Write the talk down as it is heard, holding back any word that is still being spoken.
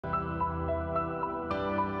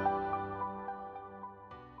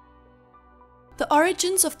The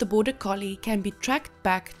origins of the Border Collie can be tracked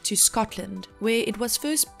back to Scotland, where it was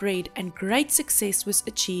first bred and great success was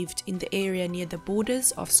achieved in the area near the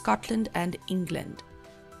borders of Scotland and England.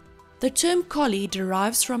 The term collie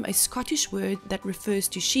derives from a Scottish word that refers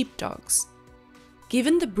to sheepdogs.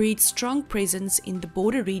 Given the breed's strong presence in the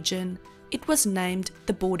border region, it was named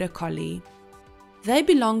the Border Collie. They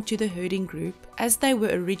belong to the herding group as they were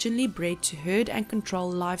originally bred to herd and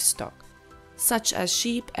control livestock, such as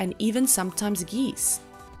sheep and even sometimes geese.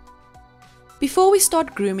 Before we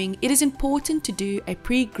start grooming, it is important to do a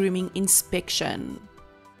pre-grooming inspection.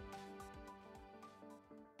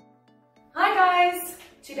 Hi guys!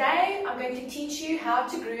 Today I'm going to teach you how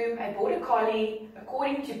to groom a Border Collie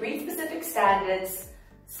according to breed-specific standards,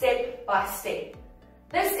 step by step.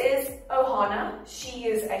 This is Ohana. She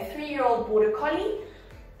is a 3-year-old Border Collie.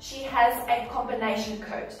 She has a combination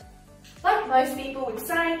coat. Like most people would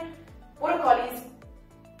say, Border Collies,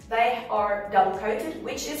 they are double coated,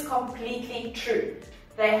 which is completely true.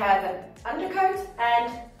 They have an undercoat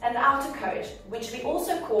and an outer coat, which we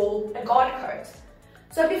also call a guard coat.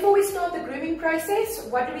 So before we start the grooming process,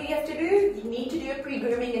 what do we have to do? You need to do a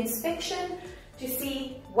pre-grooming inspection to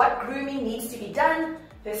see what grooming needs to be done,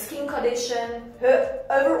 her skin condition, her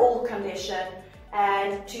overall condition,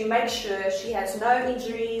 and to make sure she has no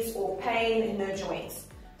injuries or pain in her joints.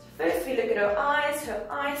 First we look at her eyes. Her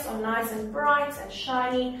eyes are nice and bright and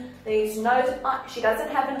shiny. She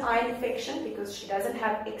doesn't have an eye infection because she doesn't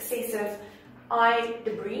have excessive eye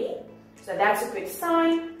debris. So that's a good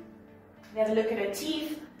sign. We have a look at her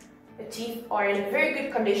teeth. The teeth are in a very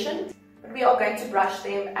good condition, but we are going to brush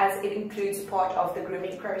them as it includes part of the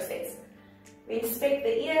grooming process. We inspect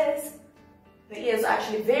the ears. The ears are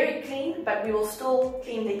actually very clean, but we will still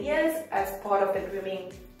clean the ears as part of the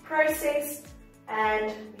grooming process.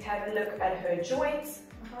 And we have a look at her joints.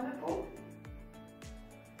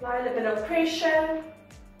 Apply a little bit of pressure.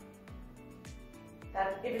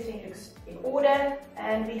 That everything looks in order.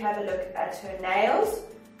 And we have a look at her nails.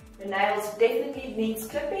 The nails definitely needs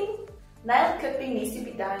clipping. Nail clipping needs to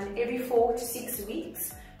be done every 4 to 6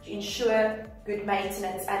 weeks to ensure good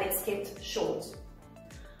maintenance and it's kept short.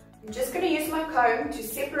 I'm just going to use my comb to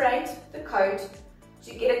separate the coat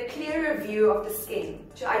to get a clearer view of the skin,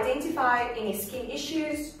 to identify any skin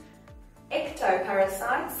issues,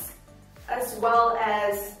 ectoparasites, as well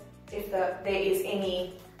as if there is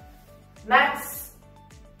any mats,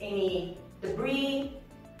 any debris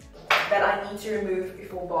that I need to remove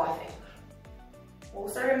before bathing.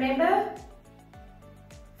 Also remember,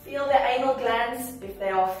 feel the anal glands if they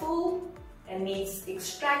are full and needs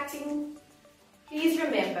extracting. Please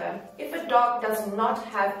remember, if a dog does not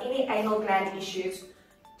have any anal gland issues,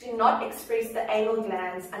 do not express the anal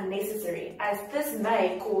glands unnecessary, as this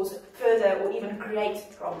may cause further or even create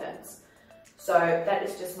problems. So that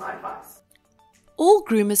is just my advice. All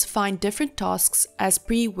groomers find different tasks as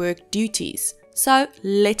pre-work duties, so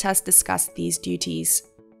let us discuss these duties.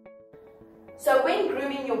 So when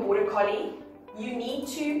grooming your Border Collie, you need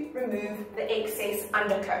to remove the excess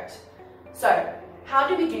undercoat. So how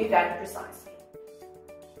do we do that precisely?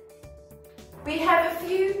 We have a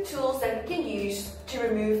few tools that we can use to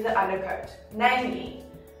remove the undercoat. Namely,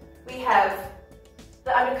 we have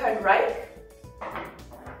the undercoat rake,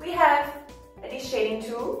 we have a de-shedding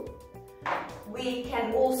tool, we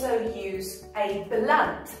can also use a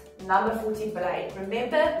blunt number 40 blade.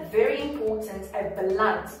 Remember, very important, a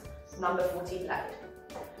blunt number 40 blade.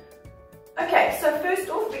 Okay, so first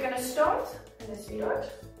off we're going to start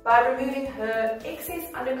by removing her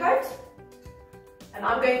excess undercoat.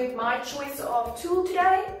 And my choice of tool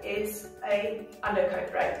today is a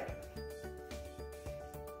undercoat rake.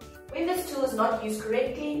 When this tool is not used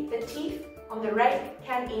correctly, the teeth on the rake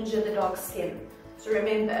can injure the dog's skin. So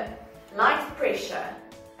remember, light pressure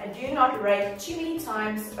and do not rake too many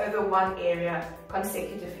times over one area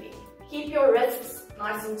consecutively. Keep your wrists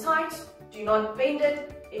nice and tight, do not bend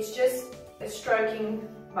it, it's just a stroking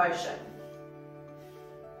motion.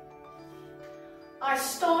 I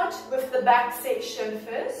start with the back section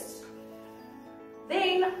first,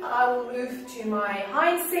 then I will move to my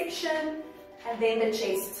hind section and then the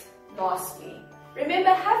chest lastly.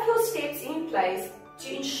 Remember, have your steps in place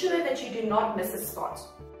to ensure that you do not miss a spot.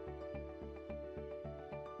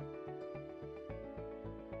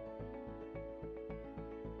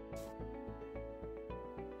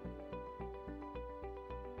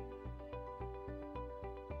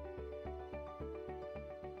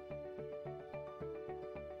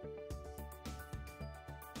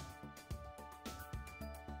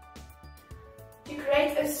 To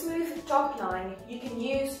create a smooth top line, you can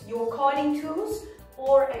use your carding tools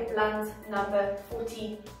or a blunt number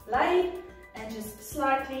 40 blade and just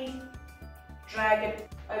slightly drag it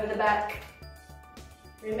over the back.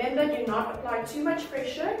 Remember, do not apply too much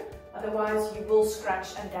pressure, otherwise you will scratch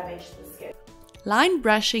and damage the skin. Line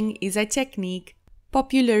brushing is a technique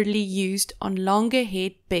popularly used on longer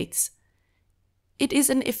haired pets. It is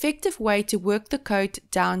an effective way to work the coat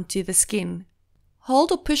down to the skin.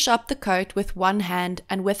 Hold or push up the coat with one hand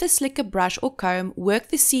and with a slicker brush or comb work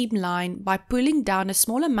the seam line by pulling down a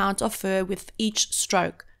small amount of fur with each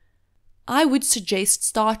stroke. I would suggest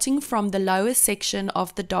starting from the lower section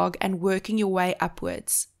of the dog and working your way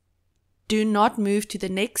upwards. Do not move to the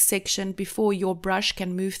next section before your brush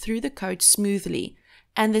can move through the coat smoothly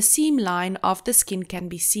and the seam line of the skin can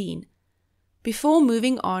be seen. Before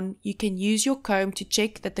moving on, you can use your comb to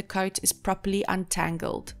check that the coat is properly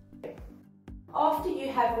untangled. After you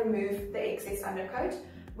have removed the excess undercoat,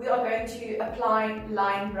 we are going to apply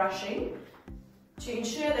line brushing to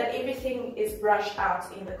ensure that everything is brushed out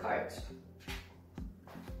in the coat.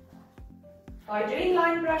 By doing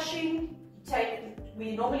line brushing,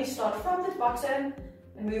 we normally start from the bottom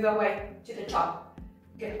and move our way to the top.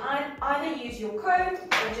 You can either use your comb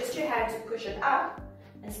or just your hand to push it up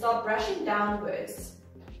and start brushing downwards.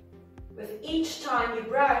 With each time you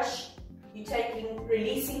brush, you're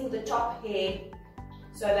releasing the top hair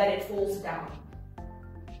so that it falls down.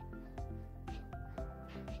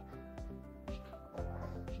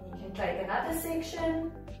 You can take another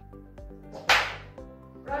section,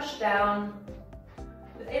 brush down.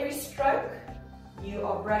 With every stroke, you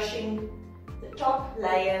are brushing the top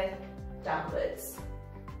layer downwards.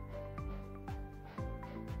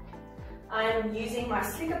 I am using my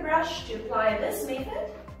slicker brush to apply this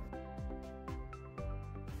method.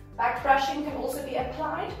 Back brushing can also be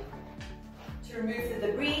applied to remove the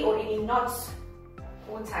debris or any knots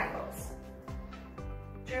or tangles.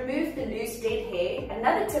 To remove the loose dead hair,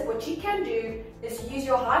 another tip what you can do is use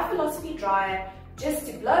your high velocity dryer just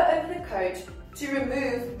to blow over the coat to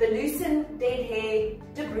remove the loosened dead hair,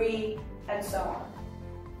 debris and so on.